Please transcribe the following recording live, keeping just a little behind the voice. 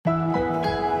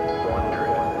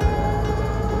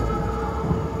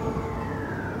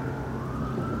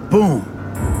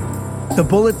The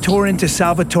bullet tore into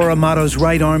Salvatore Amato's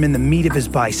right arm in the meat of his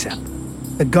bicep.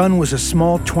 The gun was a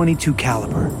small .22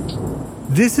 caliber.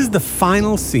 This is the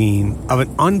final scene of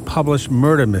an unpublished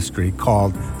murder mystery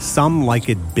called Some Like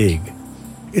It Big.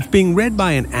 It's being read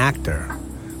by an actor,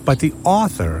 but the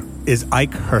author is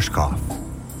Ike Hershkopf.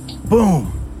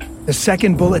 Boom! The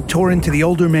second bullet tore into the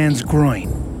older man's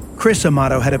groin. Chris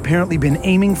Amato had apparently been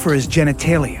aiming for his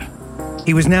genitalia.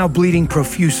 He was now bleeding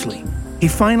profusely. He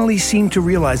finally seemed to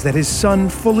realize that his son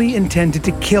fully intended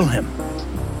to kill him.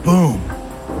 Boom!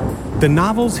 The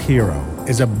novel's hero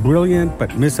is a brilliant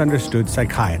but misunderstood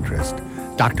psychiatrist,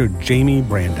 Dr. Jamie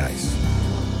Brandeis.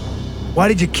 Why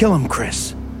did you kill him,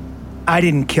 Chris? I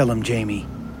didn't kill him, Jamie.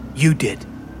 You did.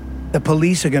 The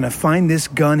police are going to find this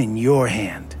gun in your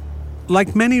hand.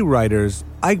 Like many writers,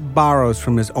 Ike borrows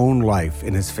from his own life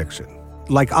in his fiction.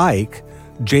 Like Ike,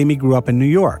 Jamie grew up in New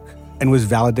York and was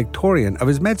valedictorian of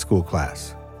his med school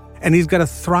class. And he's got a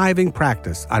thriving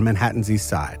practice on Manhattan's East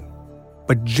Side.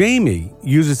 But Jamie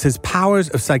uses his powers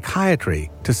of psychiatry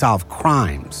to solve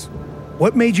crimes.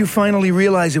 What made you finally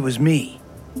realize it was me?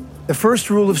 The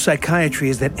first rule of psychiatry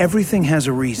is that everything has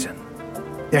a reason.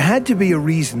 There had to be a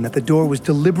reason that the door was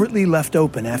deliberately left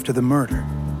open after the murder.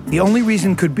 The only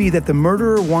reason could be that the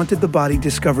murderer wanted the body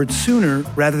discovered sooner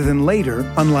rather than later,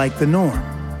 unlike the norm.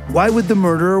 Why would the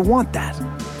murderer want that?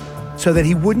 So that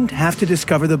he wouldn't have to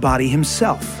discover the body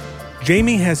himself.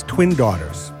 Jamie has twin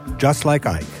daughters, just like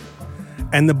Ike.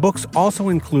 And the books also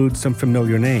include some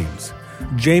familiar names.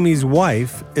 Jamie's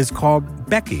wife is called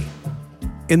Becky.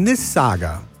 In this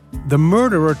saga, the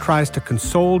murderer tries to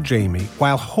console Jamie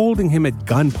while holding him at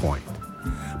gunpoint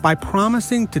by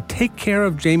promising to take care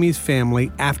of Jamie's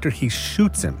family after he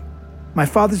shoots him. My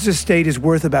father's estate is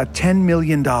worth about $10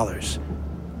 million.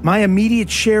 My immediate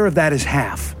share of that is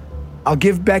half. I'll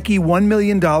give Becky $1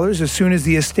 million as soon as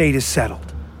the estate is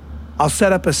settled. I'll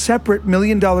set up a separate $1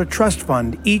 million trust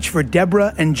fund, each for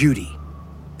Deborah and Judy.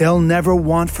 They'll never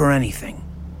want for anything.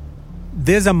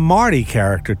 There's a Marty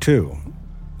character, too,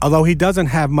 although he doesn't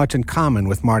have much in common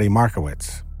with Marty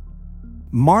Markowitz.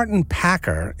 Martin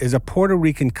Packer is a Puerto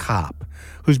Rican cop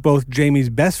who's both Jamie's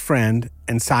best friend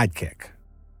and sidekick.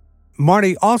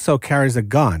 Marty also carries a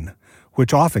gun,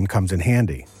 which often comes in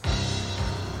handy.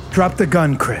 Drop the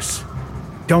gun, Chris.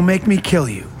 Don't make me kill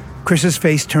you. Chris's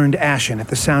face turned ashen at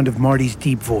the sound of Marty's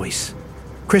deep voice.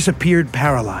 Chris appeared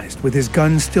paralyzed, with his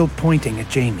gun still pointing at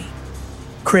Jamie.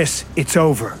 Chris, it's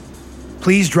over.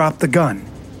 Please drop the gun.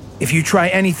 If you try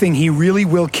anything, he really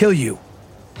will kill you.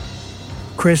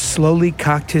 Chris slowly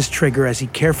cocked his trigger as he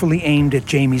carefully aimed at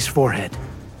Jamie's forehead.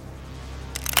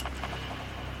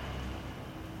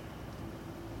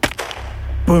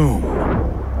 Boom.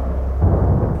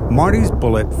 Marty's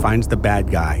bullet finds the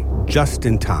bad guy just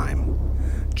in time.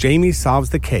 Jamie solves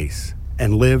the case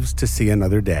and lives to see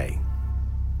another day.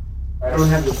 I don't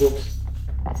have the books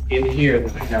in here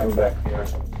that I have them back there.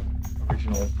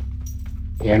 Original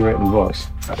handwritten books.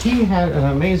 He had an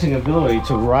amazing ability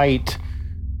to write,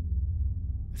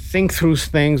 think through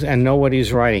things, and know what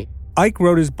he's writing. Ike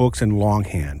wrote his books in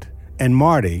longhand, and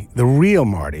Marty, the real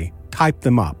Marty, typed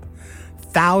them up.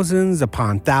 Thousands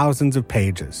upon thousands of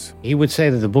pages. He would say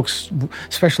that the books,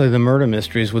 especially the murder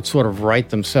mysteries, would sort of write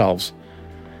themselves.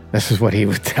 This is what he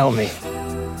would tell me.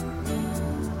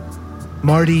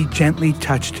 Marty gently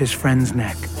touched his friend's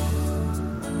neck.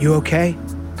 You okay?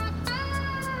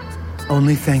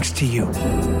 Only thanks to you.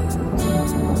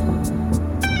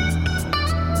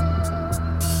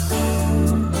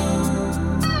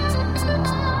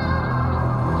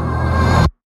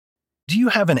 Do you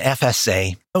have an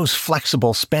FSA? Those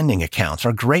flexible spending accounts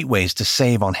are great ways to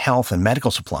save on health and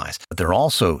medical supplies, but they're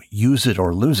also use it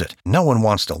or lose it. No one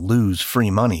wants to lose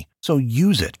free money, so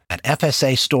use it at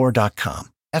FSAstore.com.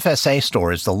 FSA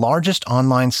Store is the largest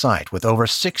online site with over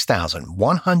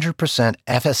 6,100%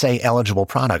 FSA-eligible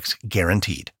products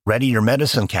guaranteed. Ready your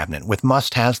medicine cabinet with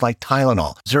must-haves like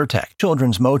Tylenol, Zyrtec,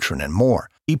 Children's Motrin, and more.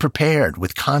 Be prepared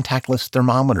with contactless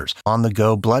thermometers,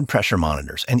 on-the-go blood pressure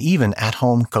monitors, and even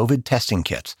at-home COVID testing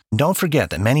kits. And don't forget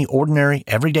that many ordinary,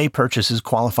 everyday purchases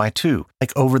qualify too,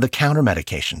 like over-the-counter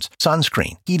medications,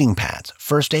 sunscreen, heating pads,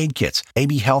 first aid kits,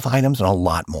 baby health items, and a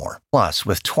lot more. Plus,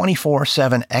 with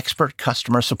 24/7 expert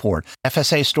customer support,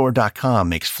 FSAstore.com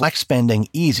makes flex spending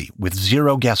easy with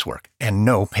zero guesswork and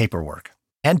no paperwork.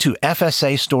 Head to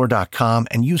FSAstore.com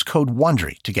and use code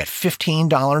WONDERY to get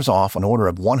 $15 off an order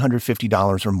of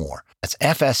 $150 or more. That's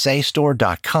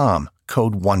FSAstore.com,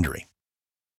 code WONDERY.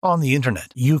 On the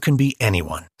internet, you can be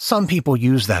anyone. Some people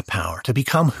use that power to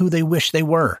become who they wish they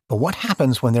were. But what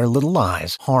happens when their little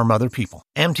lies harm other people?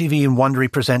 MTV and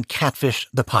Wondery present Catfish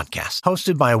the Podcast.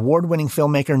 Hosted by award-winning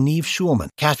filmmaker Nev Schulman,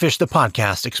 Catfish the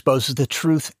Podcast exposes the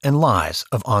truth and lies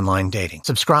of online dating.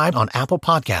 Subscribe on Apple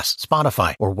Podcasts,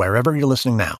 Spotify, or wherever you're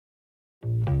listening now.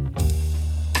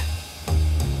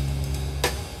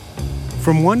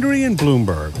 From Wondery and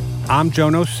Bloomberg, I'm Joe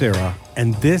Nocera,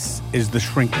 and this is The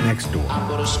Shrink Next Door.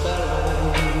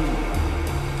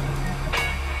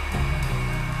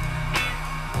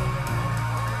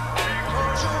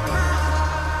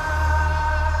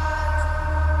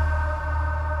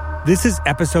 This is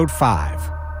episode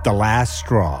 5, The Last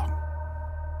Straw.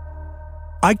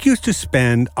 Ike used to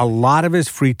spend a lot of his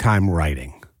free time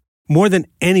writing. More than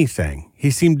anything,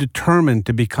 he seemed determined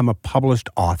to become a published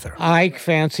author. Ike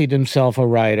fancied himself a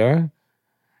writer,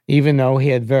 even though he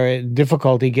had very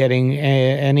difficulty getting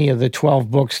any of the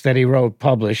 12 books that he wrote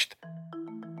published.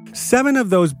 7 of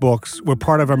those books were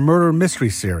part of a murder mystery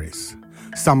series.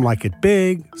 Some like it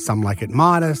big, some like it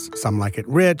modest, some like it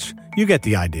rich. You get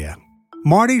the idea.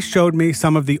 Marty showed me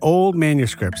some of the old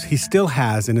manuscripts he still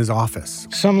has in his office.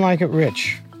 Some like it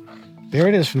rich. There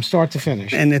it is from start to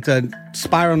finish. And it's a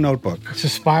spiral notebook. It's a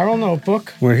spiral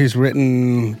notebook. Where he's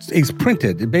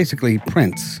printed. It basically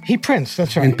prints. He prints,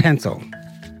 that's right. In pencil.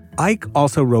 Ike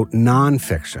also wrote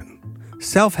nonfiction,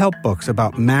 self-help books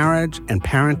about marriage and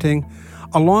parenting,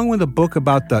 along with a book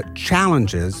about the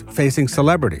challenges facing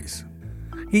celebrities.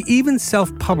 He even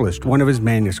self-published one of his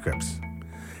manuscripts,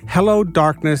 Hello,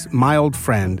 Darkness, My Old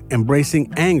Friend,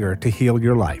 Embracing Anger to Heal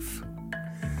Your Life.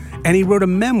 And he wrote a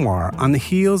memoir on the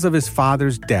heels of his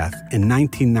father's death in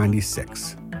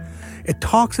 1996. It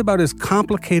talks about his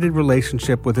complicated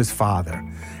relationship with his father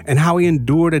and how he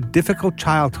endured a difficult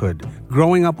childhood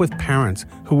growing up with parents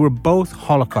who were both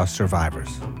Holocaust survivors.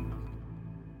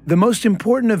 The most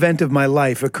important event of my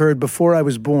life occurred before I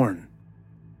was born.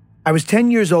 I was 10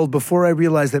 years old before I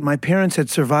realized that my parents had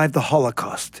survived the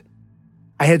Holocaust.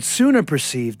 I had sooner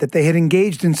perceived that they had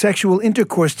engaged in sexual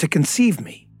intercourse to conceive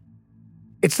me.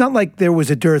 It's not like there was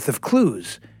a dearth of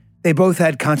clues. They both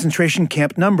had concentration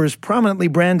camp numbers prominently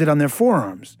branded on their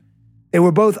forearms. They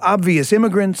were both obvious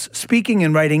immigrants, speaking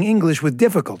and writing English with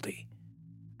difficulty.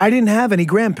 I didn't have any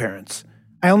grandparents.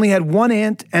 I only had one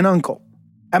aunt and uncle.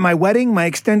 At my wedding, my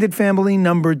extended family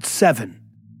numbered 7.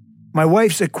 My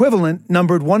wife's equivalent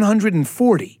numbered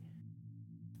 140.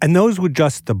 And those were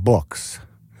just the books.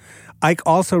 Ike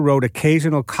also wrote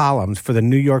occasional columns for the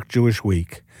New York Jewish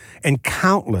Week and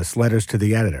countless letters to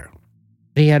the editor.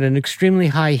 He had an extremely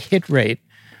high hit rate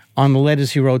on the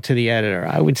letters he wrote to the editor.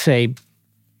 I would say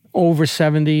over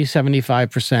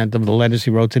 75% of the letters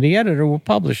he wrote to the editor were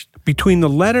published. Between the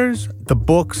letters, the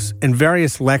books, and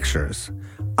various lectures,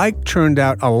 Ike churned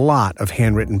out a lot of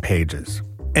handwritten pages.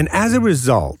 And as a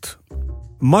result,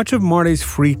 much of Marty's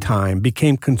free time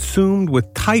became consumed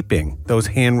with typing those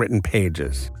handwritten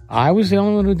pages. I was the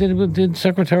only one who did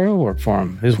secretarial work for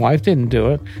him. His wife didn't do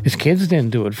it. His kids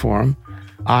didn't do it for him.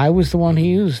 I was the one he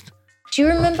used. Do you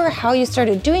remember how you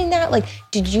started doing that? Like,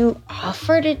 did you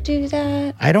offer to do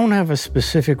that? I don't have a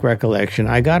specific recollection.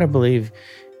 I got to believe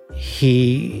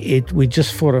we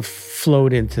just sort of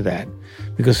flowed into that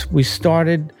because I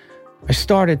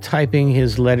started typing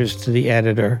his letters to the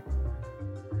editor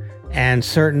and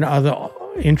certain other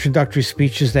introductory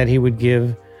speeches that he would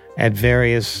give at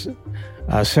various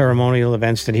ceremonial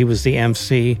events that he was the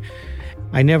MC.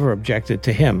 I never objected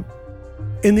to him.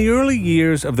 In the early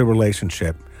years of the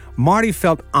relationship, Marty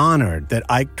felt honored that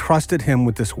Ike trusted him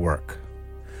with this work.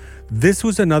 This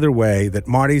was another way that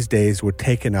Marty's days were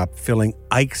taken up filling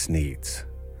Ike's needs.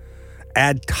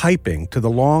 Add typing to the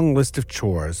long list of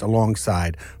chores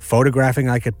alongside photographing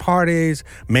Ike at parties,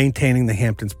 maintaining the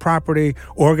Hamptons property,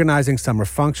 organizing summer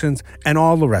functions, and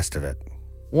all the rest of it.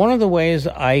 One of the ways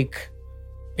Ike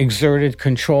exerted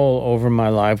control over my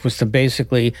life was to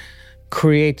basically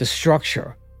create the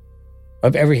structure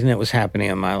of everything that was happening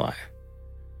in my life.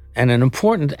 And an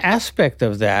important aspect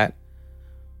of that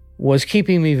was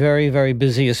keeping me very, very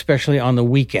busy, especially on the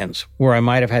weekends, where I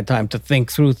might have had time to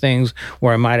think through things,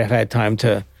 where I might have had time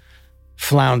to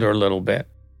flounder a little bit.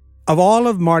 Of all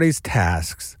of Marty's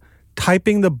tasks,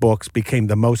 typing the books became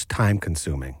the most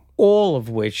time-consuming. All of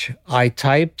which I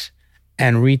typed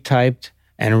and retyped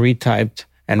and retyped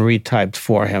and retyped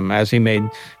for him as he made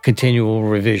continual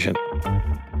revision.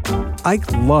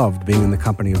 Ike loved being in the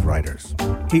company of writers.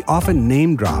 He often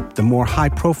name-dropped the more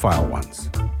high-profile ones.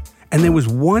 And there was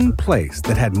one place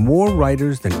that had more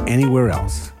writers than anywhere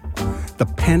else, the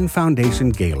Penn Foundation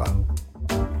Gala.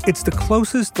 It's the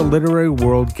closest the literary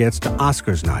world gets to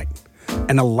Oscars night,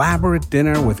 an elaborate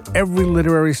dinner with every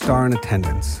literary star in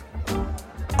attendance.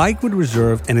 Ike would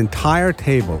reserve an entire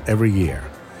table every year,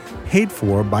 paid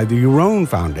for by the Euron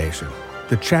Foundation,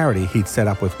 the charity he'd set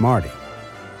up with Marty.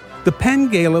 The Penn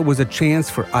Gala was a chance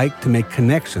for Ike to make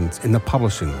connections in the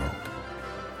publishing world.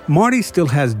 Marty still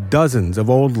has dozens of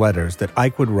old letters that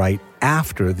Ike would write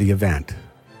after the event.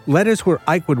 Letters where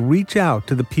Ike would reach out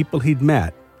to the people he'd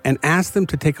met and ask them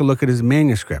to take a look at his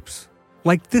manuscripts,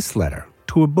 like this letter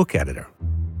to a book editor.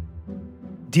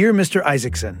 Dear Mr.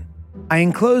 Isaacson, I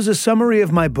enclose a summary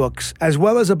of my books as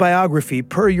well as a biography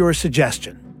per your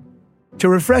suggestion. To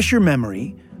refresh your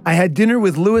memory, I had dinner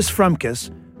with Louis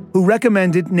Frumkes, who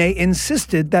recommended, nay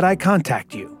insisted, that I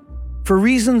contact you. For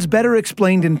reasons better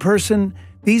explained in person,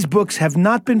 these books have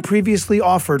not been previously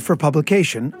offered for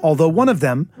publication, although one of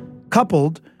them,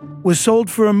 Coupled, was sold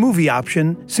for a movie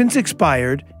option since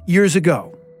expired years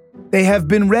ago. They have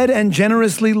been read and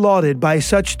generously lauded by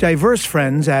such diverse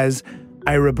friends as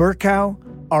Ira Berkow,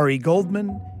 Ari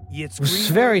Goldman, Yitzhak. It was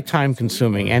very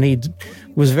time-consuming, and he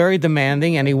was very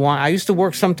demanding, and I used to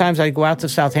work sometimes. I'd go out to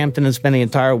Southampton and spend the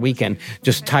entire weekend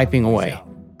just typing away.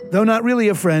 Though not really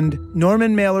a friend,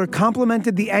 Norman Mailer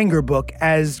complimented the Anger book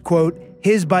as, quote,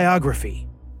 his biography.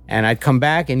 And I'd come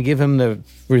back and give him the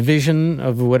revision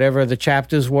of whatever the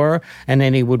chapters were, and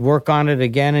then he would work on it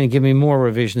again and give me more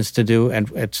revisions to do,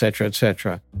 and et cetera, et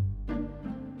cetera.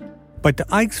 But to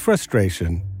Ike's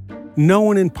frustration, no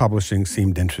one in publishing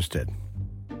seemed interested.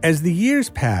 As the years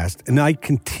passed and Ike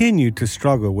continued to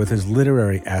struggle with his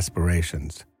literary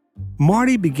aspirations,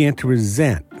 Marty began to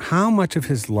resent how much of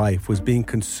his life was being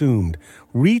consumed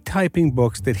retyping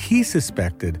books that he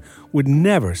suspected would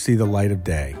never see the light of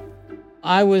day.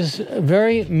 I was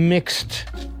very mixed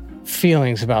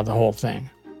feelings about the whole thing.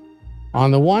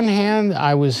 On the one hand,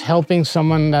 I was helping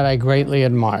someone that I greatly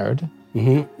admired.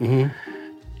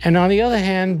 And on the other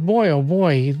hand, boy, oh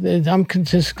boy,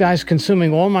 this guy's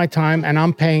consuming all my time, and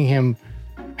I'm paying him,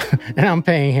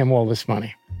 all this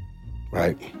money.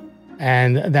 Right.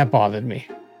 And that bothered me.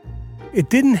 It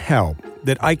didn't help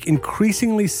that Ike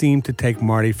increasingly seemed to take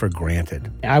Marty for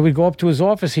granted. I would go up to his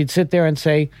office, he'd sit there and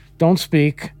say, don't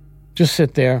speak, just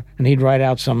sit there, and he'd write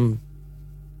out some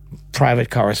private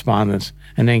correspondence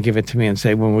and then give it to me and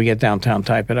say, when we get downtown,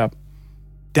 type it up.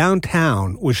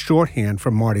 Downtown was shorthand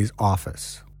for Marty's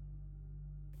office.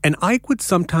 And Ike would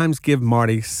sometimes give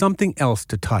Marty something else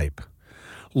to type.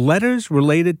 Letters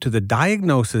related to the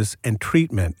diagnosis and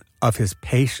treatment of his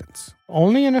patients.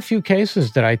 Only in a few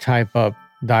cases did I type up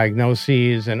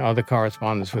diagnoses and other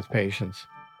correspondence with patients.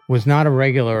 It was not a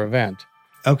regular event.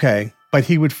 Okay, but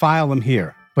he would file them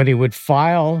here. But he would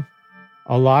file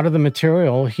a lot of the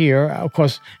material here. Of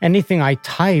course, anything I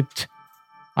typed,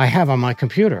 I have on my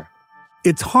computer.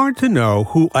 It's hard to know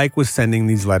who Ike was sending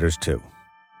these letters to.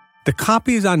 The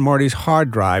copies on Marty's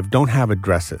hard drive don't have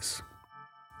addresses.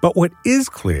 But what is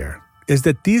clear is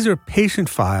that these are patient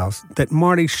files that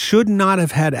Marty should not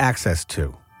have had access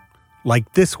to,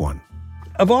 like this one.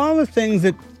 Of all the things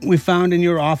that we found in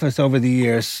your office over the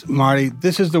years, Marty,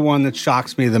 this is the one that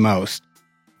shocks me the most.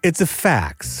 It's a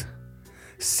fax.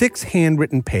 6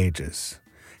 handwritten pages,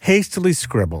 hastily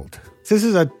scribbled. This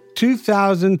is a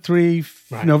 2003,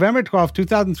 November 12,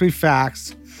 2003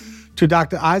 fax to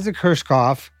Dr. Isaac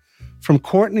Hershkopf from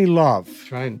Courtney Love.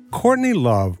 That's right. Courtney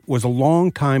Love was a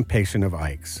longtime patient of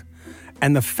Ike's,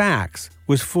 and the fax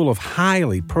was full of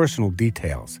highly personal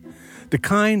details, the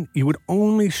kind you would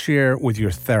only share with your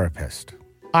therapist.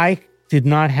 Ike did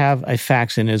not have a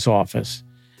fax in his office,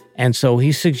 and so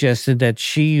he suggested that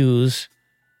she use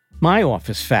my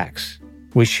office fax,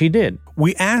 which she did.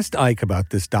 We asked Ike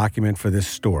about this document for this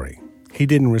story. He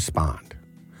didn't respond.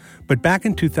 But back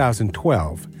in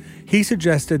 2012, he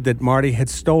suggested that Marty had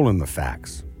stolen the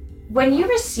fax. When you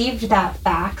received that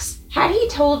fax, had he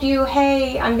told you,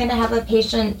 hey, I'm going to have a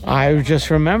patient? I just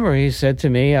remember he said to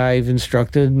me, I've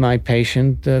instructed my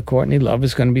patient, Courtney Love,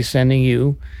 is going to be sending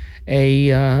you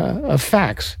a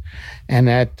fax, and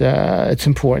that it's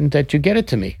important that you get it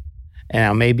to me. And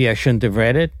now maybe I shouldn't have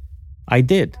read it. I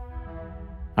did.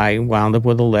 I wound up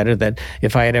with a letter that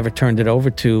if I had ever turned it over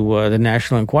to the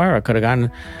National Enquirer, I could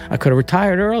have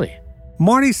retired early.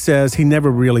 Marty says he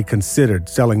never really considered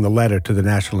selling the letter to the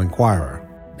National Enquirer.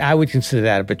 I would consider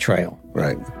that a betrayal.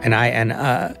 Right. And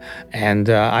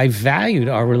I valued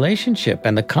our relationship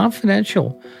and the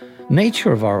confidential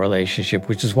nature of our relationship,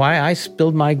 which is why I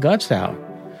spilled my guts out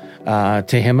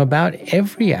to him about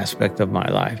every aspect of my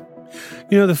life.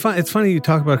 You know, it's funny you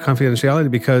talk about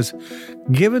confidentiality because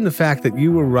given the fact that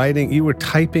you were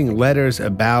typing letters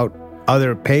about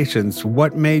other patients,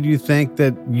 what made you think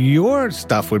that your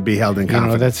stuff would be held in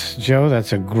confidence?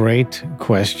 That's a great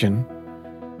question.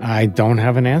 I don't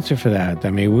have an answer for that. I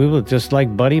mean, we were just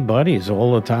like buddies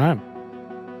all the time.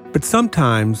 But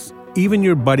sometimes, even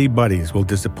your buddies will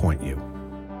disappoint you.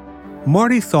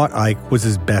 Marty thought Ike was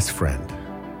his best friend,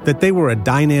 that they were a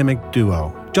dynamic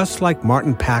duo, just like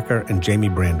Martin Packer and Jamie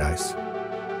Brandeis.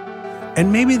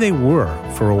 And maybe they were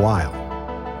for a while.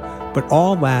 But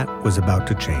all that was about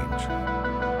to change.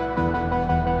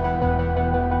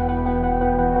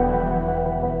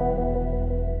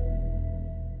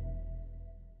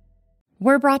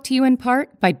 We're brought to you in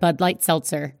part by Bud Light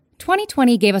Seltzer.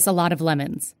 2020 gave us a lot of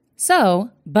lemons.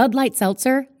 So, Bud Light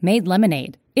Seltzer made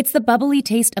lemonade. It's the bubbly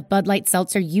taste of Bud Light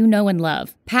Seltzer you know and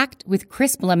love, packed with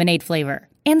crisp lemonade flavor.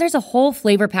 And there's a whole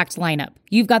flavor-packed lineup.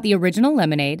 You've got the original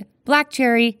lemonade, black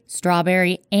cherry,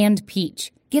 strawberry, and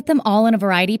peach. Get them all in a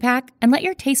variety pack and let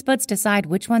your taste buds decide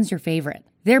which one's your favorite.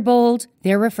 They're bold,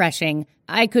 they're refreshing.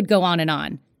 I could go on.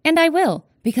 And I will,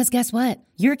 because guess what?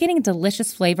 You're getting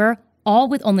delicious flavor, all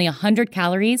with only 100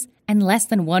 calories and less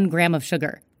than 1 gram of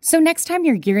sugar. So next time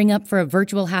you're gearing up for a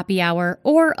virtual happy hour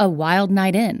or a wild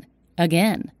night in,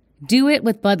 again, do it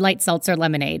with Bud Light Seltzer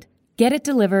Lemonade. Get it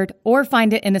delivered or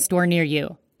find it in a store near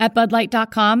you at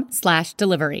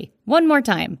budlight.com/delivery. One more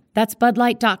time, that's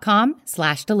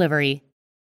budlight.com/delivery.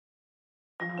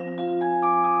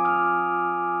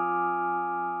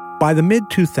 By the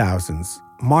mid-2000s,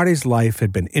 Marty's life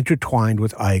had been intertwined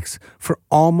with Ike's for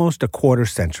almost a quarter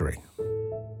century.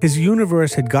 His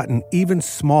universe had gotten even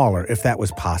smaller, if that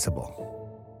was possible.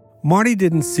 Marty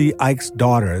didn't see Ike's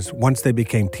daughters once they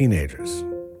became teenagers.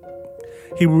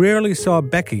 He rarely saw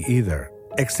Becky either,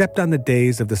 except on the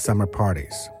days of the summer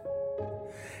parties.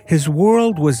 His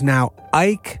world was now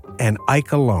Ike and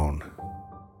Ike alone.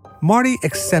 Marty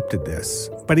accepted this,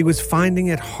 but he was finding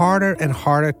it harder and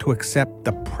harder to accept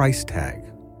the price tag.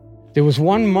 There was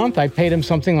 1 month I paid him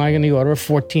something like in the order of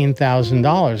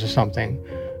 $14,000 or something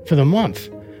for the month.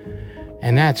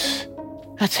 And that's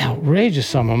outrageous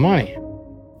sum of money.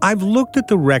 I've looked at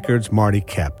the records Marty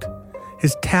kept.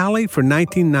 His tally for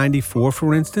 1994,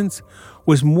 for instance,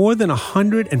 was more than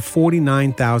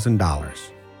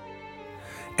 $149,000.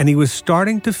 And he was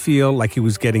starting to feel like he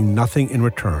was getting nothing in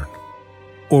return.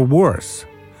 Or worse,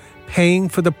 paying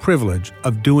for the privilege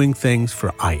of doing things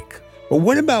for Ike. But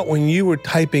what about when you were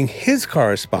typing his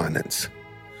correspondence?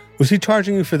 Was he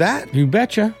charging you for that? You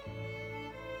betcha.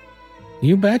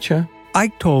 You betcha.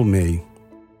 Ike told me,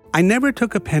 I never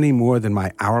took a penny more than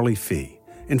my hourly fee.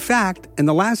 In fact, in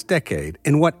the last decade,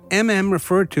 in what MM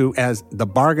referred to as the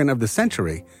bargain of the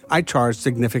century, I charged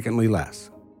significantly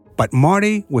less. But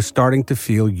Marty was starting to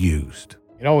feel used.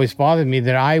 It always bothered me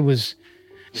that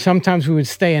sometimes we would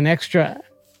stay an extra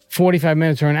 45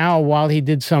 minutes or an hour while he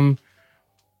did some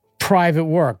private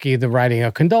work, either writing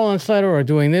a condolence letter or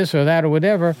doing this or that or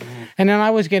whatever. And then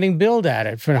I was getting billed at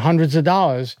it for hundreds of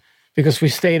dollars because we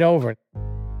stayed over.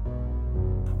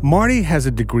 Marty has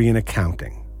a degree in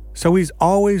accounting, so he's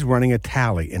always running a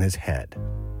tally in his head.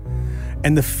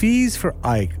 And the fees for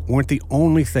Ike weren't the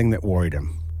only thing that worried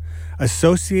him.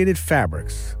 Associated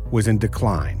Fabrics was in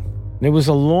decline. It was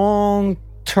a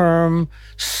long-term,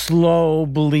 slow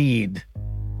bleed.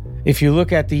 If you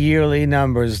look at the yearly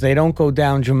numbers, they don't go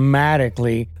down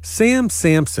dramatically. Sam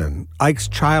Sampson, Ike's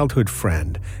childhood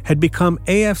friend, had become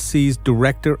AFC's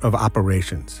director of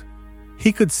operations.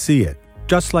 He could see it,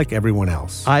 just like everyone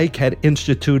else. Ike had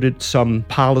instituted some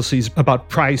policies about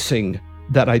pricing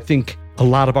that I think a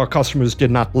lot of our customers did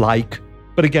not like.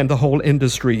 But again, the whole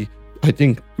industry, I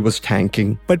think, was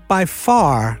tanking. But by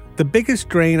far, the biggest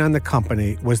drain on the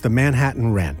company was the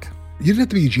Manhattan rent. You didn't have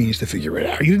to be a genius to figure it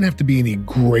out. You didn't have to be any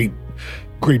great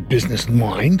business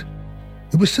mind.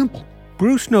 It was simple.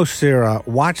 Bruce Nocera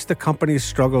watched the company's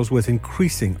struggles with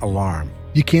increasing alarm.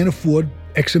 You can't afford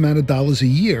X amount of dollars a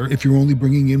year if you're only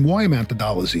bringing in Y amount of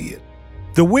dollars a year.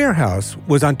 The warehouse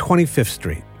was on 25th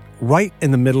Street, right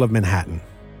in the middle of Manhattan.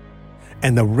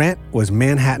 And the rent was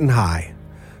Manhattan high,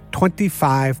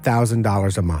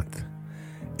 $25,000 a month.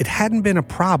 It hadn't been a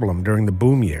problem during the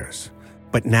boom years,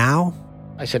 but now...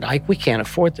 I said, Ike, we can't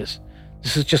afford this.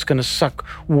 This is just going to suck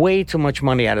way too much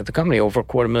money out of the company, over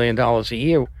 $250,000 a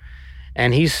year.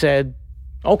 And he said,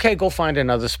 okay, go find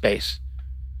another space.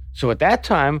 So at that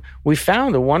time, we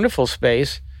found a wonderful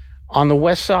space on the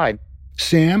west side.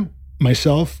 Sam,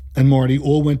 myself, and Marty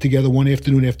all went together one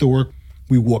afternoon after work.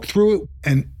 We walked through it,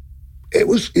 and it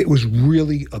was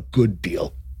really a good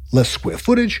deal. Less square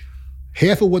footage,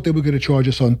 half of what they were going to charge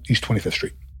us on East 25th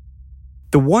Street.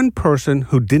 The one person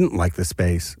who didn't like the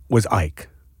space was Ike,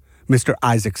 Mr.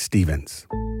 Isaac Stevens.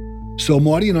 So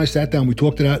Marty and I sat down, we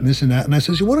talked it out and this and that, and I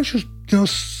said, why don't you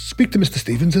speak to Mr.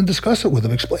 Stevens and discuss it with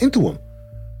him, explain to him.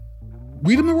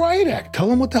 Read him the riot act.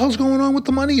 Tell him what the hell's going on with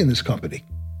the money in this company.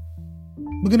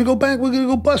 We're going to go back. We're going to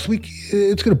go bust.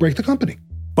 It's going to break the company.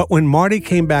 But when Marty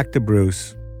came back to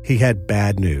Bruce, he had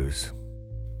bad news.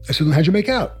 I said, how'd you make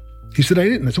out? He said, I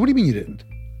didn't. I said, what do you mean you didn't?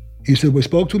 He said, we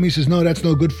spoke to him. He says, no, that's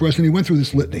no good for us. And he went through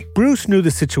this litany. Bruce knew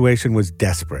the situation was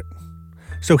desperate.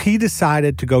 So he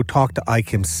decided to go talk to Ike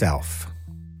himself.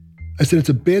 I said, it's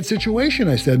a bad situation,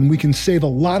 I said, and we can save a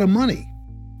lot of money.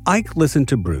 Ike listened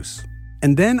to Bruce.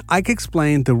 And then Ike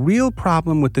explained the real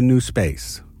problem with the new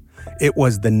space. It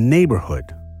was the neighborhood.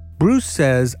 Bruce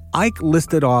says Ike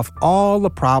listed off all the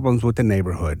problems with the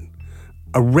neighborhood.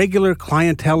 A regular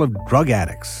clientele of drug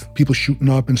addicts. People shooting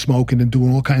up and smoking and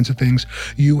doing all kinds of things.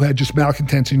 You had just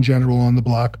malcontents in general on the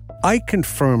block. Ike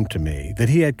confirmed to me that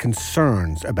he had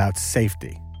concerns about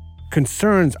safety.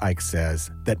 Concerns, Ike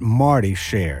says, that Marty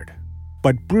shared.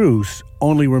 But Bruce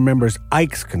only remembers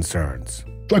Ike's concerns.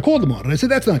 So I called him on it. I said,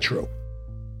 that's not true.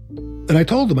 And I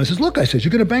told him, I said, look, I said,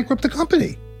 you're going to bankrupt the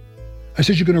company. I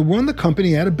said, you're going to run the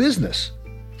company out of business.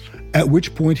 At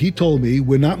which point he told me,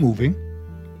 we're not moving.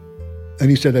 And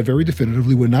he said that very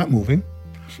definitively, we're not moving.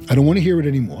 I don't want to hear it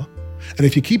anymore. And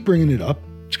if you keep bringing it up,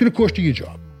 it's going to cost you your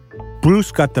job.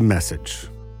 Bruce got the message.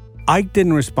 Ike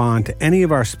didn't respond to any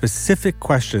of our specific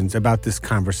questions about this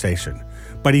conversation,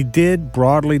 but he did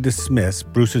broadly dismiss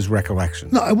Bruce's recollection.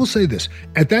 No, I will say this.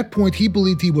 At that point, he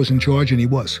believed he was in charge, and he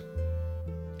was.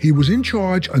 He was in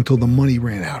charge until the money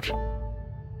ran out.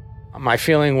 My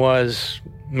feeling was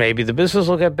maybe the business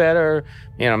will get better,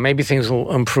 maybe things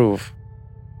will improve.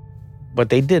 But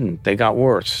they didn't. They got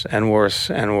worse and worse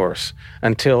and worse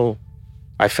until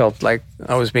I felt like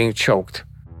I was being choked.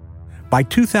 By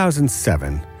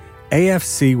 2007,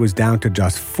 AFC was down to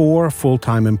just 4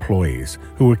 full-time employees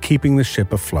who were keeping the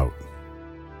ship afloat.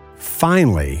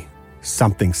 Finally,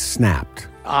 something snapped.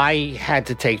 I had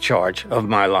to take charge of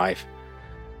my life.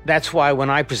 That's why when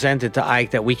I presented to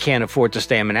Ike that we can't afford to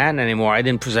stay in Manhattan anymore, I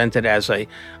didn't present it as a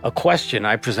question.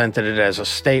 I presented it as a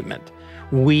statement.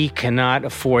 We cannot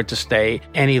afford to stay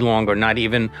any longer, not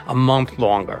even a month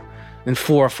longer. In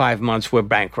 4 or 5 months, we're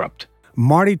bankrupt.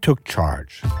 Marty took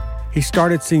charge. He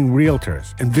started seeing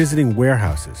realtors and visiting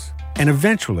warehouses. And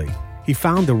eventually, he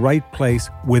found the right place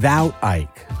without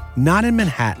Ike. Not in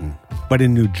Manhattan, but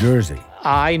in New Jersey.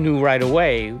 I knew right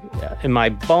away, in my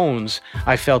bones,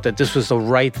 I felt that this was the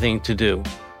right thing to do.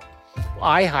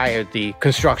 I hired the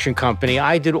construction company.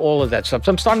 I did all of that stuff.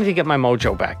 So I'm starting to get my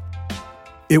mojo back.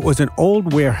 It was an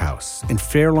old warehouse in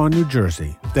Fair Lawn, New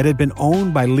Jersey that had been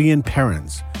owned by Lee &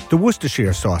 Perrins, the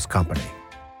Worcestershire sauce company.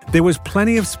 There was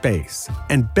plenty of space,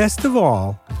 and best of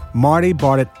all, Marty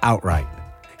bought it outright.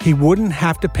 He wouldn't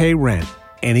have to pay rent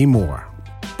anymore.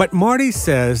 But Marty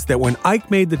says that when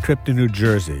Ike made the trip to New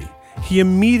Jersey, he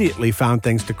immediately found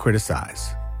things to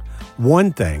criticize.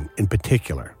 One thing in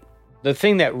particular. The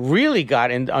thing that really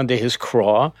got under his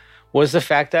craw was the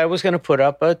fact that I was going to put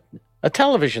up a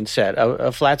television set,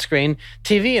 a flat-screen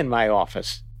TV in my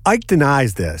office. Ike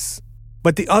denies this,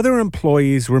 but the other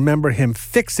employees remember him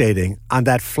fixating on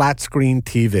that flat-screen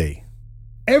TV.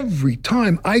 Every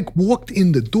time Ike walked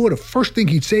in the door, the first thing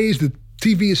he'd say is the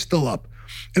TV is still up.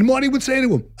 And Marty would say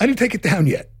to him, I didn't take it down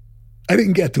yet. I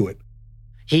didn't get to it.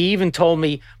 He even told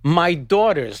me, my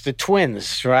daughters, the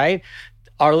twins, right,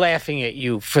 are laughing at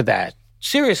you for that.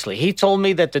 Seriously, he told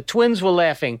me that the twins were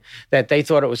laughing, that they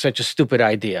thought it was such a stupid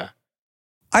idea.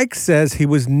 Ike says he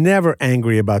was never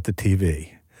angry about the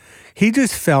TV. He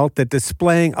just felt that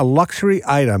displaying a luxury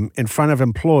item in front of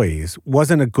employees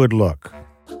wasn't a good look.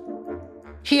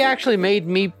 He actually made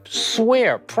me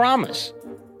promise,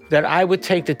 that I would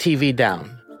take the TV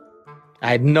down. I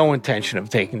had no intention of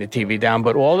taking the TV down,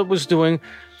 but all it was doing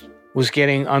was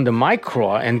getting under my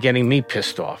craw and getting me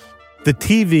pissed off. The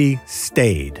TV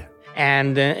stayed.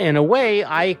 And in a way,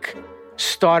 Ike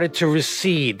started to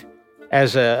recede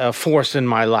as a force in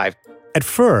my life. At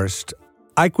first,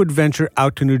 Ike would venture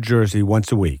out to New Jersey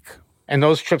once a week. And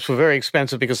those trips were very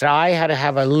expensive because I had to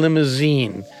have a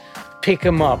limousine pick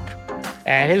him up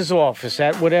at his office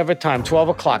at whatever time, 12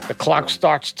 o'clock. The clock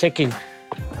starts ticking.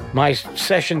 My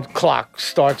session clock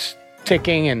starts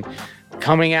ticking and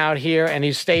coming out here, and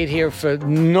he stayed here for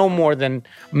no more than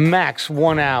max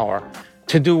 1 hour.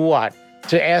 To do what?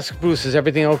 To ask Bruce, is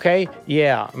everything okay?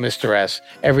 Yeah, Mr. S,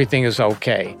 everything is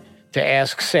okay. To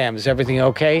ask Sam, is everything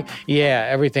okay? Yeah,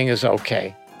 everything is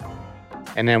okay.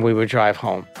 And then we would drive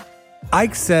home.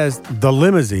 Ike says the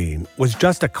limousine was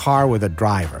just a car with a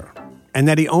driver, and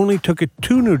that he only took it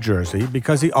to New Jersey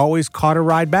because he always caught a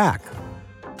ride back.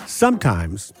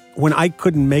 Sometimes, when Ike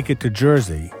couldn't make it to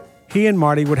Jersey, he and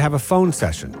Marty would have a phone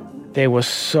session. They were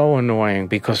so annoying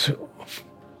because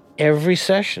every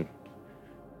session,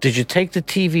 did you take the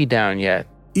TV down yet?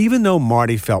 Even though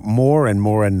Marty felt more and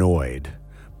more annoyed,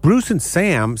 Bruce and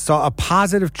Sam saw a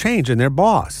positive change in their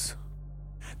boss.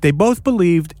 They both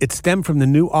believed it stemmed from the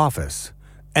new office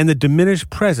and the diminished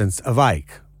presence of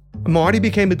Ike. Marty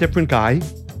became a different guy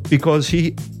because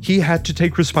he had to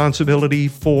take responsibility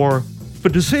for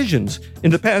decisions. In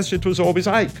the past, it was always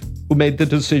Ike who made the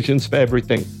decisions for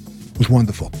everything. It was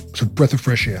wonderful. It was a breath of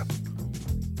fresh air.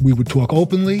 We would talk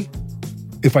openly.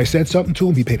 If I said something to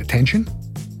him, he paid attention.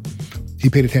 He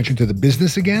paid attention to the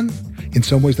business again. In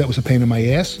some ways, that was a pain in my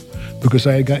ass because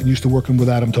I had gotten used to working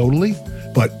without him totally.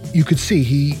 But you could see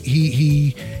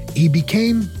he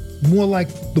became more like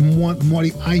the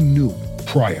Marty I knew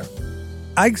prior.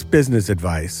 Ike's business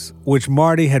advice, which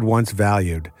Marty had once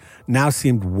valued, now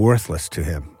seemed worthless to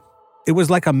him. It was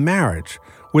like a marriage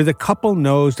where the couple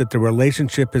knows that the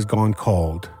relationship has gone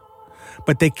cold,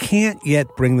 but they can't yet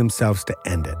bring themselves to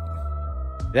end it.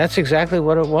 That's exactly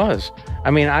what it was.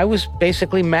 I mean, I was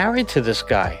basically married to this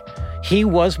guy. He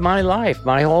was my life,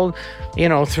 my whole,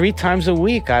 3 times a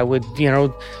week I would,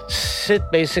 sit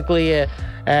basically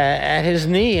at his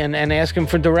knee and ask him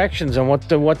for directions on what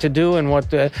to do and what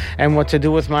to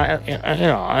do with my,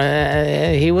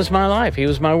 he was my life. He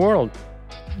was my world.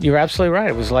 You're absolutely right.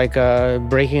 It was like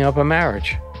breaking up a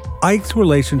marriage. Ike's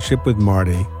relationship with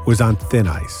Marty was on thin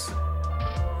ice,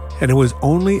 and it was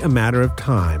only a matter of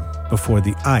time before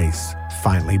the ice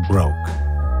finally broke.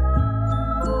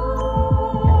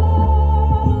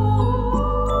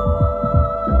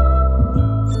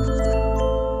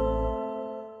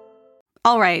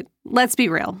 All right, let's be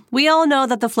real. We all know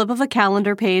that the flip of a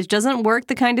calendar page doesn't work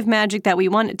the kind of magic that we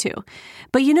want it to.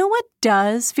 But you know what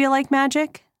does feel like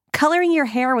magic? Coloring your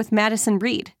hair with Madison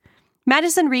Reed.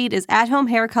 Madison Reed is at-home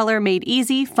hair color made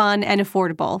easy, fun, and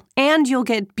affordable. And you'll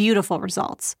get beautiful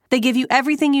results. They give you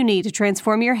everything you need to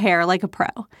transform your hair like a pro.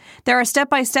 There are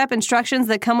step-by-step instructions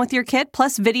that come with your kit,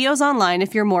 plus videos online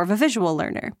if you're more of a visual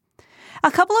learner. A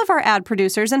couple of our ad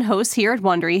producers and hosts here at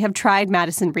Wondery have tried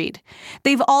Madison Reed.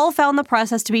 They've all found the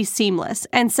process to be seamless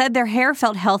and said their hair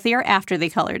felt healthier after they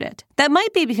colored it. That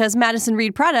might be because Madison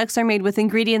Reed products are made with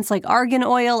ingredients like argan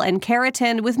oil and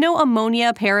keratin with no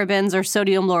ammonia, parabens, or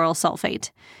sodium lauryl sulfate.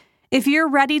 If you're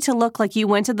ready to look like you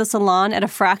went to the salon at a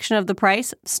fraction of the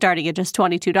price, starting at just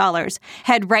 $22,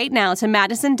 head right now to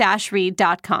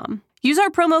madison-reed.com. Use our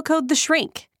promo code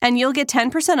THESHRINK, and you'll get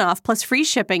 10% off plus free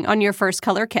shipping on your first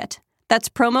color kit. That's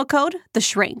promo code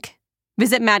THESHRINK.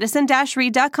 Visit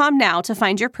madison-reed.com now to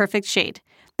find your perfect shade.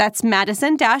 That's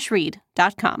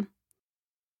madison-reed.com.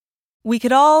 We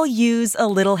could all use a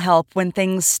little help when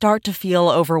things start to feel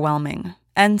overwhelming.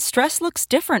 And stress looks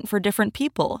different for different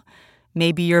people.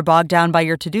 Maybe you're bogged down by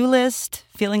your to-do list,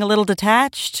 feeling a little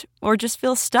detached, or just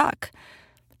feel stuck.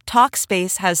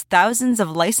 Talkspace has thousands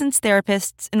of licensed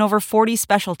therapists in over 40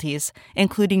 specialties,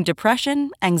 including depression,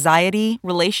 anxiety,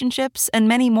 relationships, and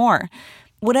many more.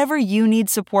 Whatever you need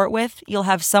support with, you'll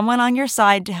have someone on your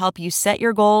side to help you set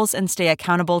your goals and stay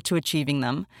accountable to achieving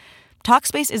them.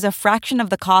 Talkspace is a fraction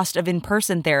of the cost of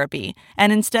in-person therapy,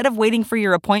 and instead of waiting for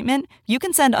your appointment, you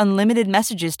can send unlimited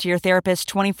messages to your therapist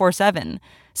 24/7.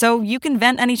 So you can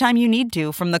vent anytime you need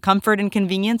to from the comfort and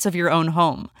convenience of your own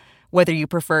home. Whether you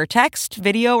prefer text,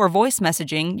 video, or voice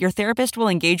messaging, your therapist will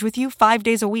engage with you 5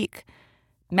 days a week.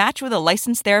 Match with a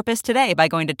licensed therapist today by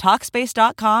going to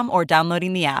Talkspace.com or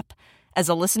downloading the app. As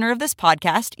a listener of this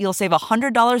podcast, you'll save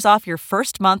 $100 off your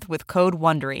first month with code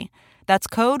WONDERY. That's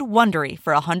code WONDERY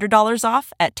for $100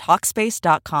 off at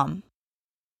Talkspace.com.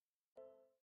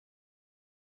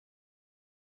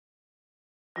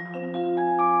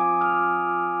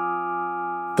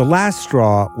 The last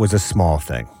straw was a small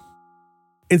thing.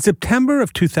 In September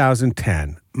of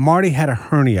 2010, Marty had a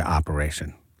hernia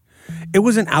operation. It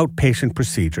was an outpatient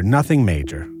procedure, nothing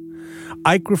major.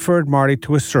 Ike referred Marty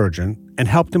to a surgeon and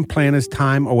helped him plan his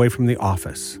time away from the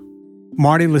office.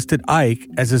 Marty listed Ike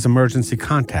as his emergency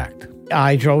contact.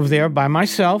 I drove there by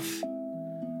myself.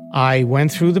 I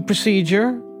went through the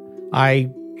procedure. I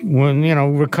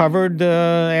recovered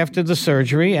after the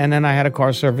surgery, and then I had a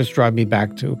car service drive me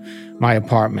back to my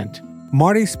apartment.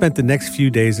 Marty spent the next few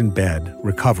days in bed,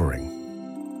 recovering.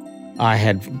 I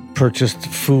had purchased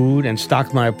food and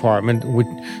stocked my apartment,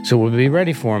 so it would be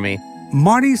ready for me.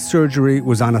 Marty's surgery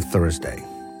was on a Thursday.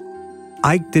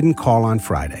 Ike didn't call on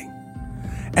Friday.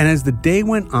 And as the day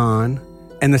went on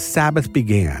and the Sabbath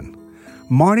began,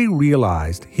 Marty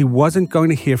realized he wasn't going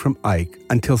to hear from Ike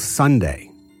until Sunday.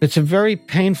 It's a very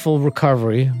painful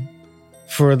recovery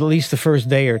for at least the first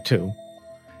day or two.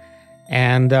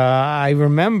 And I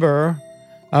remember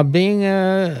being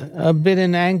a bit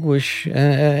in anguish,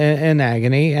 in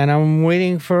agony, and I'm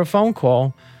waiting for a phone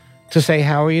call to say,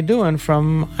 "How are you doing?"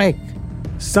 from Ike.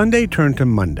 Sunday turned to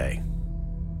Monday.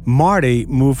 Marty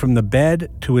moved from the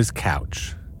bed to his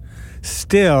couch.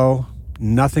 Still,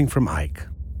 nothing from Ike.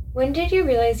 When did you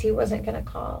realize he wasn't going to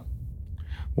call?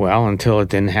 Well, until it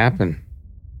didn't happen.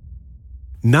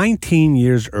 19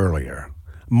 years earlier,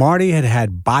 Marty had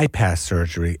had bypass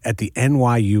surgery at the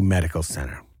NYU Medical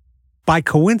Center. By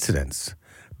coincidence,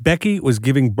 Becky was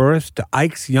giving birth to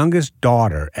Ike's youngest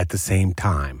daughter at the same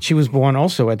time. She was born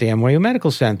also at the NYU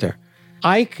Medical Center.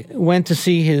 Ike went to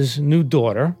see his new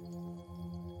daughter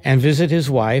and visit his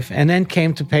wife, and then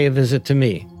came to pay a visit to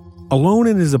me. Alone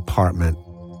in his apartment,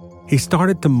 he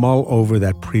started to mull over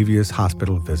that previous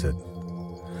hospital visit.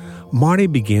 Marty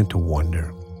began to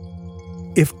wonder,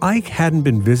 if Ike hadn't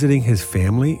been visiting his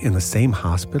family in the same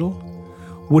hospital,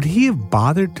 would he have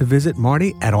bothered to visit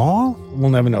Marty at all?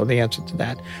 We'll never know the answer to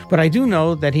that. But I do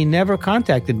know that he never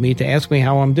contacted me to ask me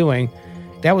how I'm doing.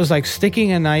 That was like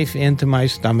sticking a knife into my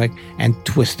stomach and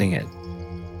twisting it.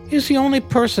 He's the only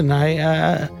person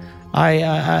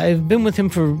I've been with him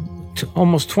for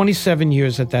almost 27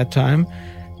 years at that time,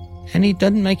 and he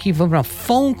doesn't make even a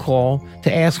phone call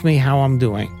to ask me how I'm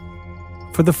doing.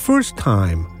 For the first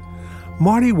time,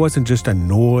 Marty wasn't just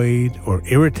annoyed or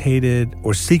irritated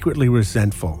or secretly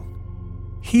resentful.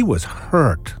 He was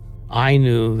hurt. I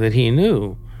knew that he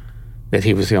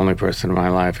was the only person in my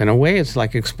life. In a way, it's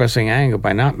like expressing anger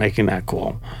by not making that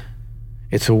call.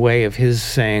 It's a way of his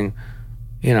saying,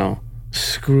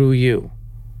 screw you.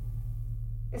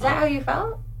 Is that how you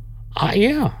felt?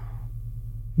 Yeah.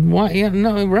 Why? Yeah,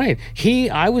 no, right.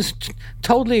 I was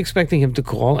totally expecting him to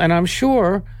call, and I'm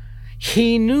sure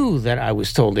he knew that I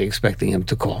was totally expecting him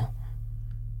to call.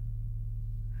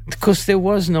 Because there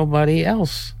was nobody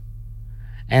else.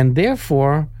 And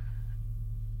therefore,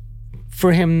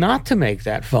 for him not to make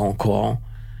that phone call,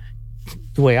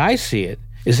 the way I see it,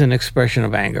 is an expression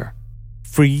of anger.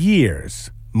 For years,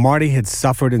 Marty had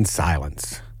suffered in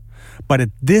silence. But at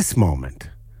this moment,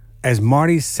 as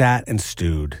Marty sat and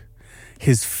stewed,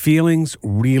 his feelings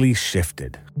really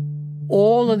shifted.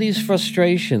 All of these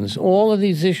frustrations, all of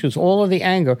these issues, all of the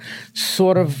anger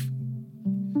sort of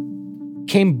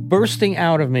came bursting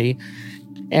out of me,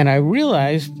 and I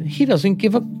realized he doesn't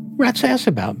give a rat's ass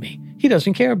about me. He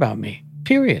doesn't care about me,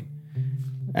 period.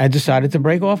 I decided to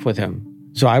break off with him.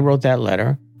 So I wrote that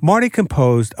letter. Marty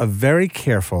composed a very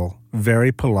careful,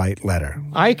 very polite letter.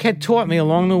 Ike had taught me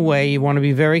along the way you want to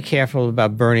be very careful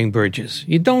about burning bridges.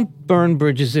 You don't burn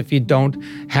bridges if you don't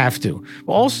have to.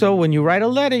 Also, when you write a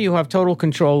letter, you have total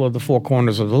control of the four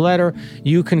corners of the letter.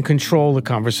 You can control the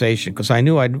conversation, because I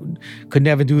knew I could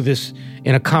never do this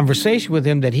in a conversation with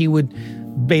him, that he would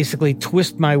basically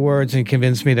twist my words and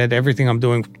convince me that everything I'm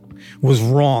doing was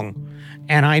wrong.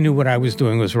 And I knew what I was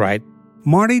doing was right.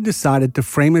 Marty decided to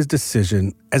frame his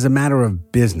decision as a matter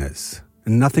of business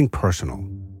and nothing personal.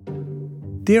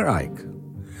 Dear Ike,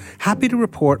 happy to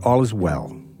report all is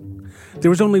well.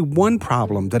 There is only one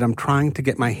problem that I'm trying to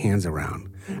get my hands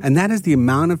around, and that is the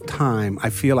amount of time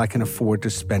I feel I can afford to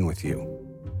spend with you.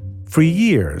 For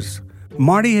years,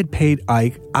 Marty had paid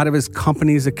Ike out of his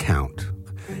company's account.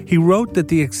 He wrote that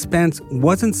the expense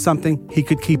wasn't something he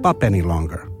could keep up any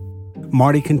longer.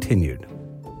 Marty continued,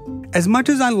 as much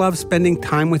as I love spending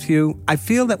time with you, I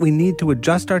feel that we need to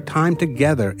adjust our time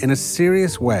together in a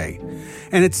serious way.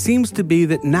 And it seems to be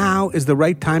that now is the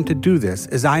right time to do this,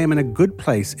 as I am in a good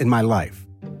place in my life.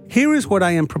 Here is what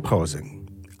I am proposing.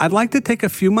 I'd like to take a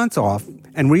few months off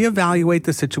and reevaluate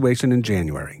the situation in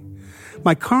January.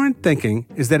 My current thinking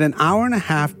is that an hour and a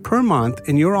half per month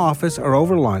in your office or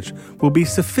over lunch will be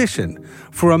sufficient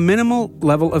for a minimal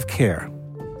level of care.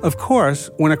 Of course,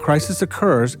 when a crisis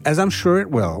occurs, as I'm sure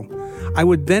it will, I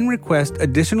would then request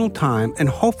additional time, and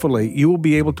hopefully you will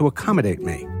be able to accommodate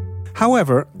me.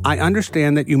 However, I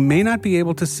understand that you may not be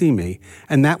able to see me,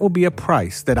 and that will be a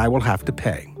price that I will have to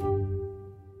pay.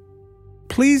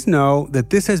 Please know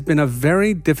that this has been a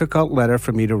very difficult letter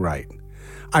for me to write.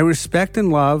 I respect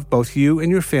and love both you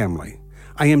and your family.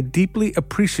 I am deeply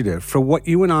appreciative for what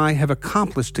you and I have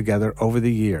accomplished together over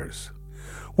the years.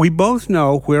 We both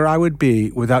know where I would be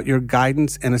without your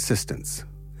guidance and assistance.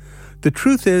 The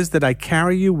truth is that I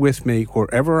carry you with me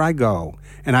wherever I go,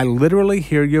 and I literally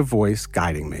hear your voice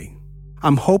guiding me.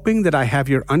 I'm hoping that I have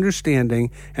your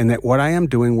understanding and that what I am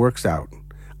doing works out.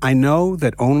 I know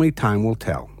that only time will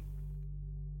tell.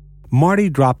 Marty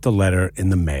dropped the letter in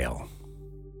the mail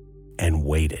and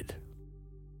waited.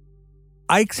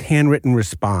 Ike's handwritten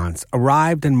response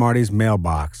arrived in Marty's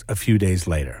mailbox a few days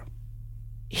later.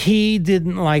 He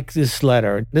didn't like this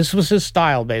letter. This was his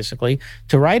style, basically,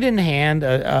 to write in hand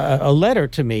a letter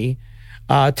to me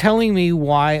telling me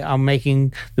why I'm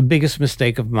making the biggest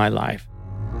mistake of my life.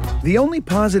 The only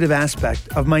positive aspect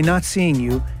of my not seeing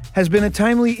you has been a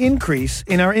timely increase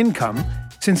in our income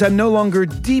since I'm no longer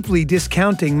deeply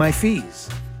discounting my fees.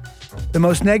 The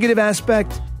most negative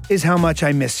aspect is how much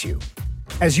I miss you.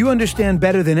 As you understand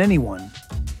better than anyone,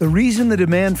 the reason the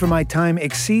demand for my time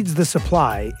exceeds the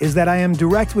supply is that I am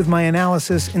direct with my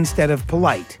analysis instead of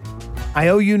polite. I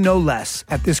owe you no less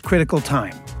at this critical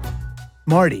time.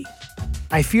 Marty,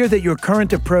 I fear that your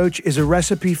current approach is a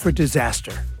recipe for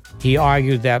disaster. He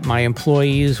argued that my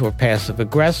employees were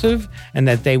passive-aggressive and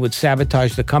that they would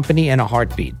sabotage the company in a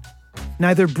heartbeat.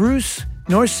 Neither Bruce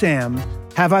nor Sam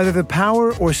have either the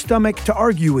power or stomach to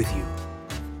argue with you.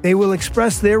 They will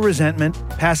express their resentment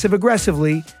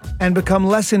passive-aggressively and become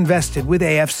less invested with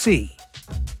AFC.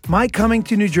 My coming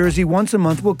to New Jersey once a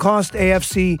month will cost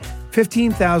AFC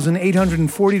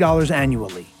 $15,840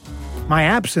 annually. My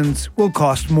absence will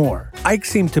cost more. Ike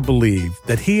seemed to believe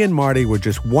that he and Marty were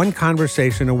just one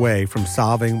conversation away from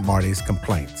solving Marty's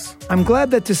complaints. I'm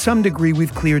glad that to some degree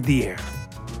we've cleared the air.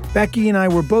 Becky and I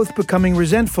were both becoming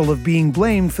resentful of being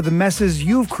blamed for the messes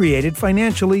you've created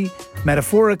financially,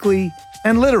 metaphorically,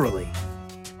 and literally.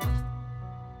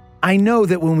 I know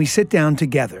that when we sit down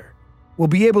together, we'll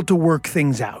be able to work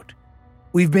things out.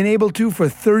 We've been able to for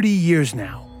 30 years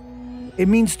now. It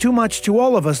means too much to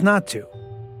all of us not to.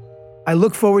 I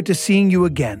look forward to seeing you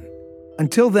again.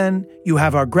 Until then, you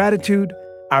have our gratitude,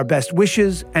 our best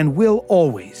wishes, and will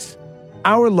always.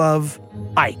 Our love,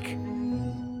 Ike.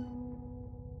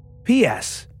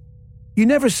 P.S. You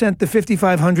never sent the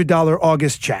 $5,500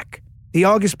 August check, the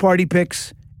August party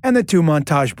pics, and the 2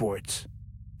 montage boards.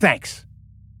 Thanks.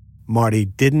 Marty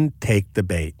didn't take the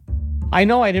bait. I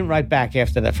know I didn't write back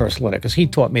after that first letter because he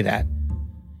taught me that.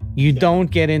 You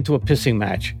don't get into a pissing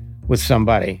match with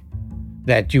somebody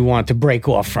that you want to break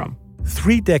off from.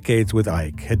 3 decades with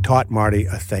Ike had taught Marty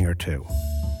a thing or two.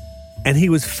 And he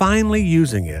was finally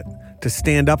using it to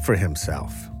stand up for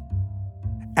himself.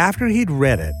 After he'd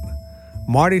read it,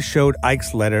 Marty showed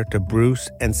Ike's letter to Bruce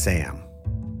and Sam.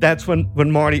 That's when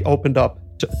Marty opened up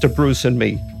to Bruce and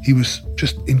me. He was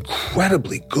just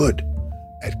incredibly good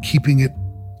at keeping it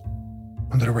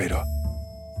under the radar.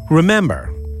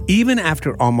 Remember, even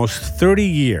after almost 30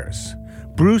 years,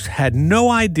 Bruce had no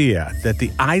idea that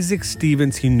the Isaac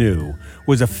Stevens he knew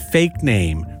was a fake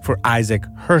name for Isaac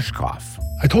Hershkopf.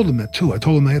 I told him that too. I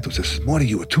told him that afterwards. I said, Marty,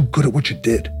 you were too good at what you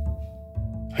did.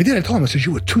 I did. I told him, I said,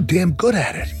 you were too damn good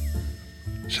at it.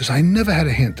 He says, I never had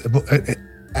a hint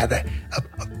at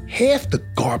half the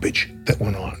garbage that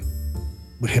went on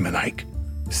with him and Ike.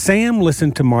 Sam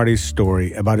listened to Marty's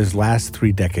story about his last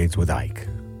 3 decades with Ike.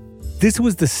 This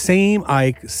was the same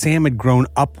Ike Sam had grown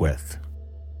up with.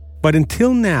 But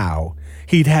until now,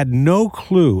 he'd had no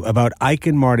clue about Ike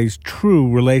and Marty's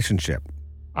true relationship.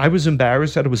 I was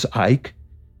embarrassed that it was Ike.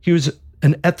 He was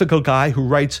an ethical guy who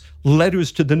writes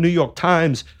letters to the New York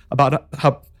Times about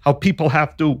how people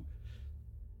have to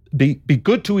be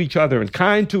good to each other and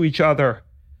kind to each other.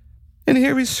 And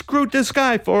here he screwed this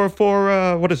guy for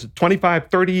 25,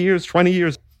 30 years, 20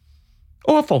 years.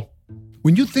 Awful.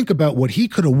 When you think about what he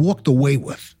could have walked away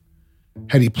with,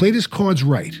 had he played his cards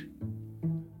right,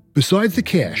 besides the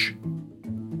cash,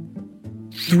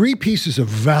 3 pieces of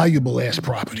valuable-ass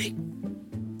property,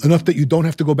 enough that you don't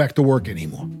have to go back to work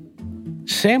anymore.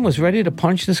 Sam was ready to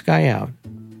punch this guy out.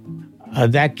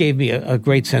 That gave me a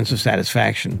great sense of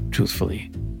satisfaction,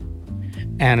 truthfully.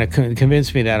 And it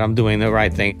convinced me that I'm doing the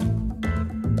right thing.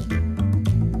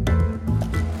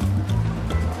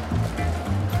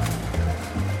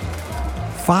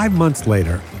 Five months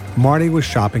later, Marty was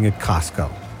shopping at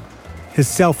Costco. His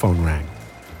cell phone rang.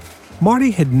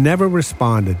 Marty had never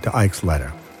responded to Ike's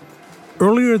letter.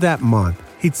 Earlier that month,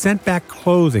 he'd sent back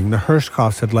clothing the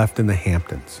Hershkopfs had left in the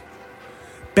Hamptons.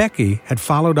 Becky had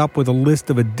followed up with a list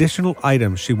of additional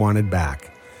items she wanted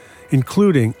back,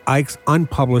 including Ike's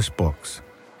unpublished books.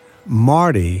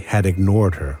 Marty had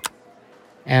ignored her.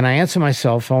 And I answer my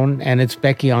cell phone, and it's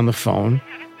Becky on the phone.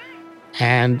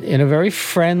 And in a very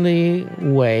friendly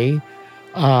way,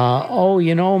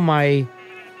 my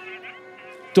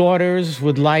daughters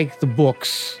would like the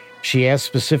books. She asked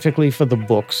specifically for the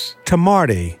books. To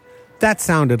Marty, that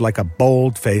sounded like a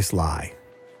bold-faced lie.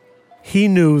 He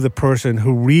knew the person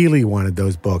who really wanted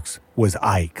those books was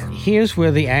Ike. Here's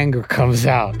where the anger comes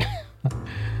out.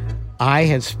 I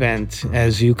had spent,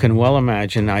 as you can well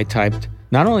imagine, I typed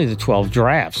not only the 12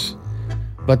 drafts,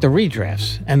 but the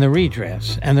redrafts and the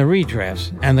redrafts and the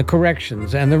redrafts and the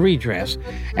corrections and the redrafts.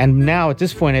 And now at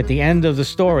this point, at the end of the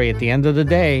story, at the end of the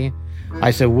day, I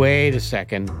said, wait a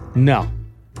second. No.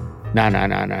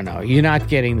 You're not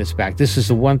getting this back. This is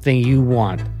the one thing you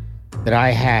want that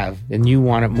I have, and you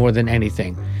want it more than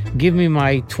anything. Give me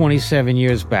my 27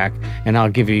 years back, and I'll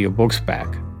give you your books back.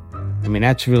 I mean,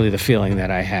 that's really the feeling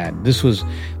that I had. This was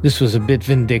a bit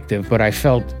vindictive, but I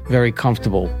felt very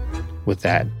comfortable with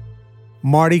that.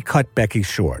 Marty cut Becky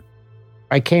short.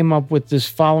 I came up with this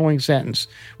following sentence,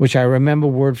 which I remember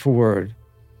word for word.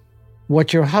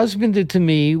 What your husband did to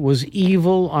me was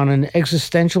evil on an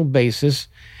existential basis,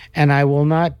 and I will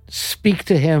not speak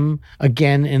to him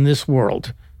again in this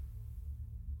world.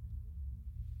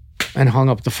 And hung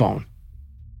up the phone.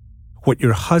 What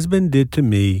your husband did to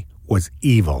me was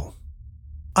evil.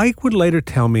 Ike would later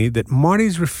tell me that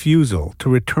Marty's refusal to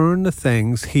return the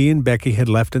things he and Becky had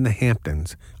left in the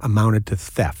Hamptons amounted to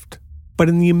theft. But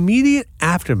in the immediate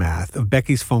aftermath of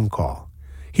Becky's phone call,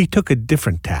 he took a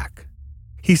different tack.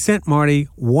 He sent Marty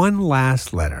one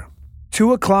last letter.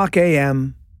 2:00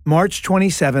 a.m., March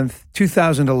 27th,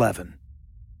 2011.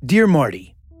 Dear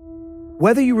Marty,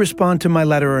 whether you respond to my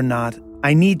letter or not,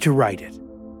 I need to write it.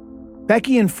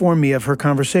 Becky informed me of her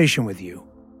conversation with you.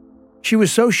 She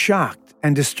was so shocked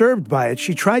and disturbed by it,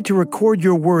 she tried to record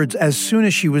your words as soon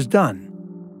as she was done.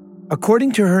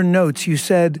 According to her notes, you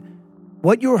said,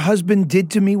 "What your husband did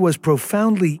to me was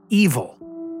profoundly evil."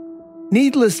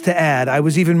 Needless to add, I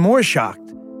was even more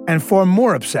shocked and far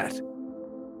more upset.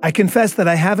 I confess that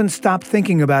I haven't stopped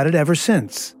thinking about it ever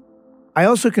since. I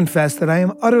also confess that I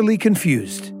am utterly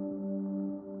confused.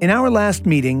 In our last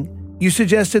meeting, you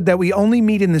suggested that we only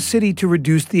meet in the city to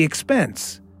reduce the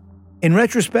expense. In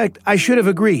retrospect, I should have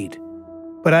agreed,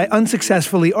 but I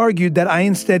unsuccessfully argued that I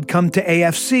instead come to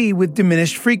AFC with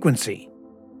diminished frequency.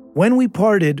 When we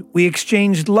parted, we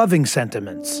exchanged loving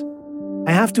sentiments.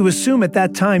 I have to assume at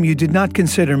that time you did not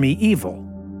consider me evil.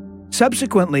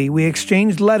 Subsequently, we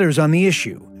exchanged letters on the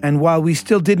issue, and while we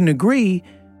still didn't agree,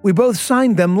 we both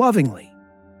signed them lovingly.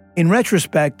 In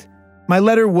retrospect, my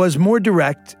letter was more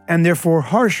direct and therefore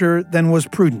harsher than was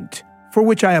prudent, for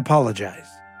which I apologize.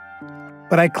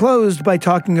 But I closed by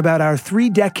talking about our 3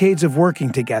 decades of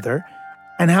working together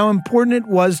and how important it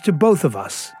was to both of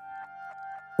us.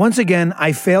 Once again,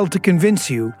 I failed to convince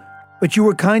you, but you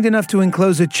were kind enough to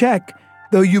enclose a check,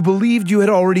 though you believed you had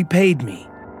already paid me.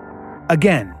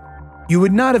 Again, you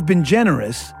would not have been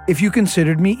generous if you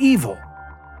considered me evil.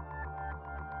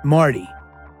 Marty,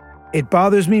 it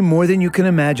bothers me more than you can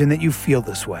imagine that you feel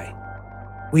this way.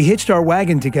 We hitched our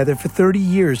wagon together for 30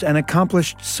 years and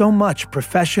accomplished so much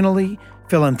professionally,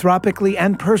 philanthropically,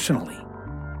 and personally.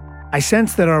 I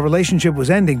sensed that our relationship was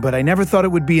ending, but I never thought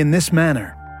it would be in this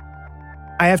manner.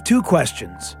 I have 2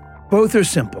 questions. Both are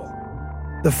simple.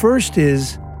 The first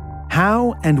is,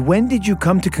 how and when did you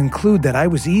come to conclude that I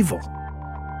was evil?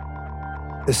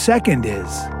 The second is,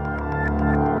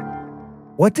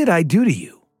 what did I do to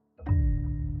you?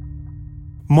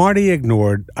 Marty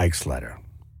ignored Ike's letter.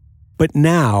 But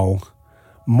now,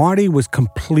 Marty was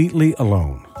completely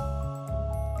alone.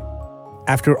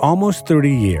 After almost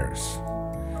 30 years,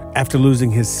 after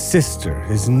losing his sister,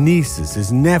 his nieces,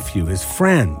 his nephew, his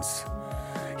friends,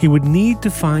 he would need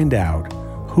to find out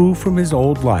who from his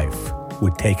old life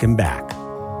would take him back.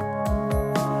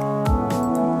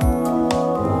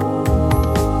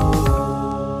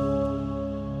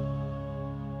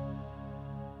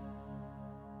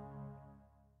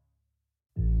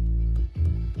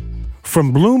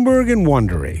 From Bloomberg and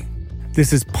Wondery,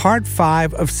 this is part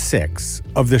 5 of 6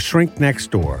 of The Shrink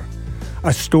Next Door,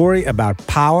 a story about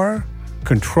power,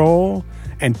 control,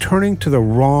 and turning to the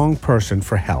wrong person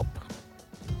for help.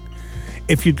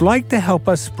 If you'd like to help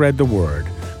us spread the word,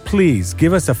 please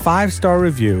give us a 5-star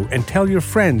review and tell your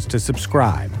friends to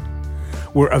subscribe.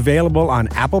 We're available on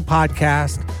Apple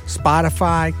Podcasts,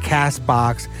 Spotify,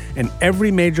 CastBox, and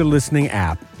every major listening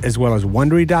app, as well as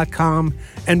Wondery.com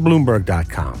and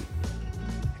Bloomberg.com.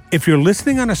 If you're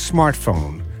listening on a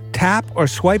smartphone, tap or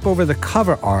swipe over the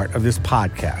cover art of this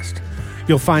podcast.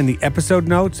 You'll find the episode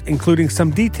notes, including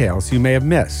some details you may have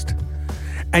missed.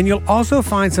 And you'll also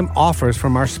find some offers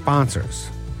from our sponsors.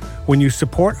 When you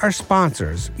support our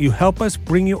sponsors, you help us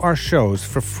bring you our shows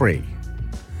for free.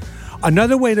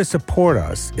 Another way to support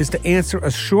us is to answer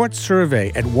a short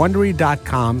survey at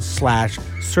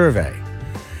Wondery.com/survey.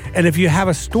 And if you have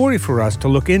a story for us to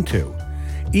look into,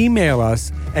 email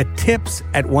us at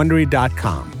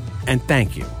tips@Wondery.com. And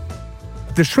thank you.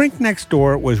 The Shrink Next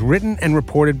Door was written and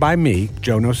reported by me,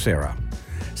 Joe Nocera.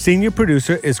 Senior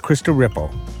producer is Krista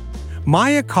Ripple.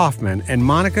 Maya Kaufman and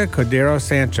Monica Cordero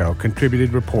Sancho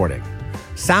contributed reporting.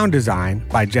 Sound design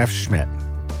by Jeff Schmidt.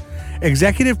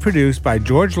 Executive produced by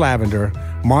George Lavender,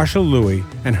 Marshall Louis,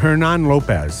 and Hernan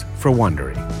Lopez for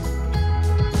Wondery.